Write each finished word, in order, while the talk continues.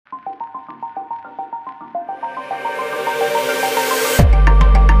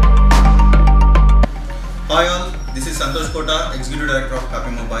Hi all, this is Santosh Kota, Executive Director of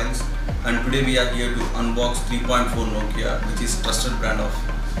Happy Mobiles, and today we are here to unbox 3.4 Nokia, which is trusted brand of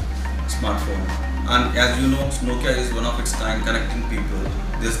smartphone. And as you know, Nokia is one of its kind connecting people.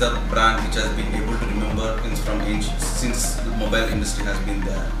 This is the brand which has been able to remember since the mobile industry has been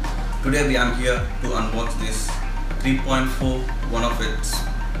there. Today we are here to unbox this 3.4, one of its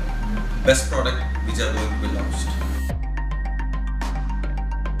best product which are going to be launched.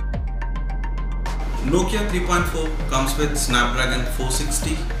 Nokia 3.4 comes with Snapdragon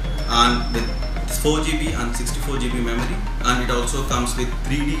 460 and with 4GB and 64GB memory, and it also comes with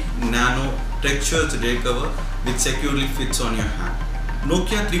 3D nano textured rear cover which securely fits on your hand.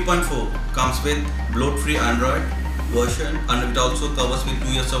 Nokia 3.4 comes with bloat-free Android version, and it also covers with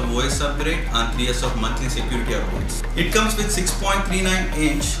 2 years of OS upgrade and 3 years of monthly security updates. It comes with 6.39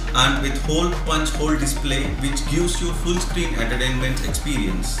 inch and with hole punch hole display which gives you full screen entertainment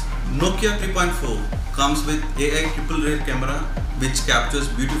experience. Nokia 3.4 comes with AI triple rear camera which captures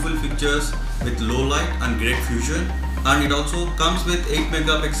beautiful pictures with low light and great fusion, and it also comes with 8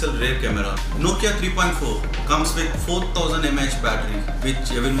 megapixel rear camera. Nokia 3.4 comes with 4000 mAh battery,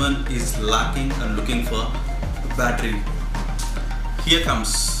 which everyone is lacking and looking for battery. Here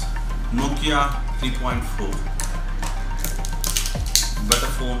comes Nokia 3.4,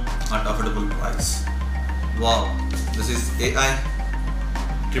 better phone at affordable price. Wow, this is AI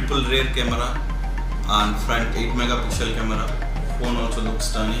triple rear camera and front 8 megapixel camera. Phone also looks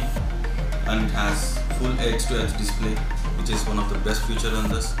stunning and it has full edge-to-edge display, which is one of the best features on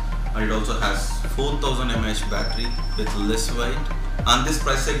this, and it also has 4000 mAh battery with less weight, and this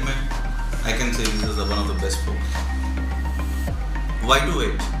price segment I can say this is one of the best phones. Why to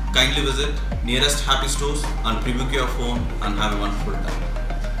wait? Kindly visit nearest Happy stores and preview your phone and have a wonderful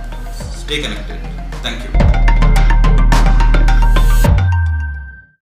time. Stay connected. Thank you.